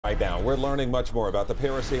Right now, we're learning much more about the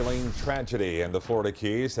parasailing tragedy in the Florida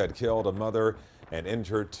Keys that killed a mother and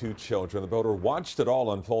injured two children. The boater watched it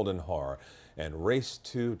all unfold in horror and raced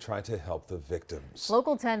to try to help the victims.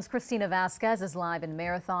 Local 10's Christina Vasquez is live in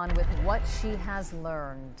Marathon with what she has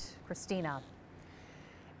learned. Christina.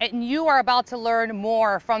 And you are about to learn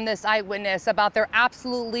more from this eyewitness about their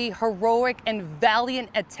absolutely heroic and valiant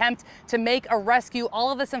attempt to make a rescue.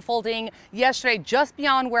 All of this unfolding yesterday just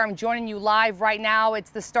beyond where I'm joining you live right now. It's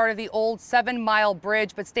the start of the old 7-mile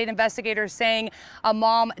bridge, but state investigators saying a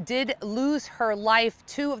mom did lose her life.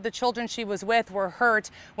 Two of the children she was with were hurt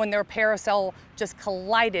when their parasail just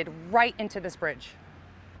collided right into this bridge.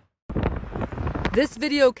 This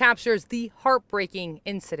video captures the heartbreaking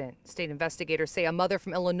incident. State investigators say a mother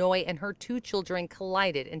from Illinois and her two children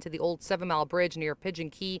collided into the old 7-mile bridge near Pigeon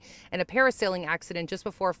Key in a parasailing accident just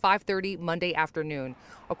before 5:30 Monday afternoon.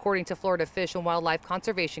 According to Florida Fish and Wildlife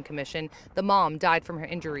Conservation Commission, the mom died from her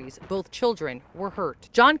injuries. Both children were hurt.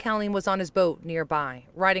 John Cowling was on his boat nearby,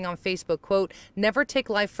 writing on Facebook, quote, "Never take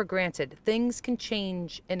life for granted. Things can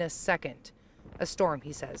change in a second." A storm,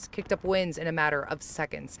 he says, kicked up winds in a matter of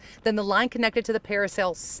seconds. Then the line connected to the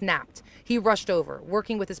parasail snapped. He rushed over,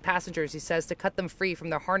 working with his passengers, he says, to cut them free from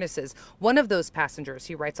their harnesses. One of those passengers,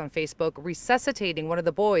 he writes on Facebook, resuscitating one of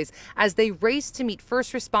the boys as they raced to meet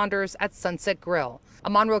first responders at Sunset Grill. A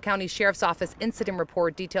Monroe County Sheriff's Office incident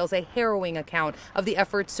report details a harrowing account of the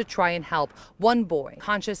efforts to try and help. One boy,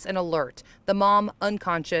 conscious and alert, the mom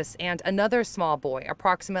unconscious, and another small boy,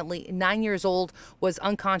 approximately 9 years old, was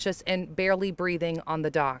unconscious and barely breathing on the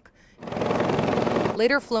dock.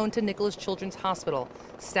 Later flown to Nicholas Children's Hospital,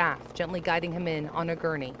 staff gently guiding him in on a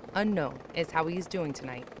gurney. Unknown is how he's doing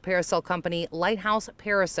tonight. Parasail company Lighthouse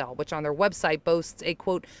Parasail, which on their website boasts a,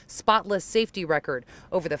 quote, spotless safety record.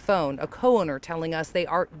 Over the phone, a co-owner telling us they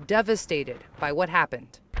are devastated by what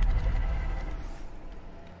happened.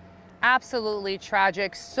 Absolutely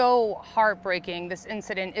tragic, so heartbreaking. This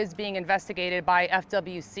incident is being investigated by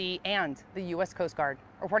FWC and the U.S. Coast Guard.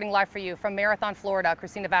 Reporting live for you from Marathon, Florida,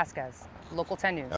 Christina Vasquez, Local 10 News.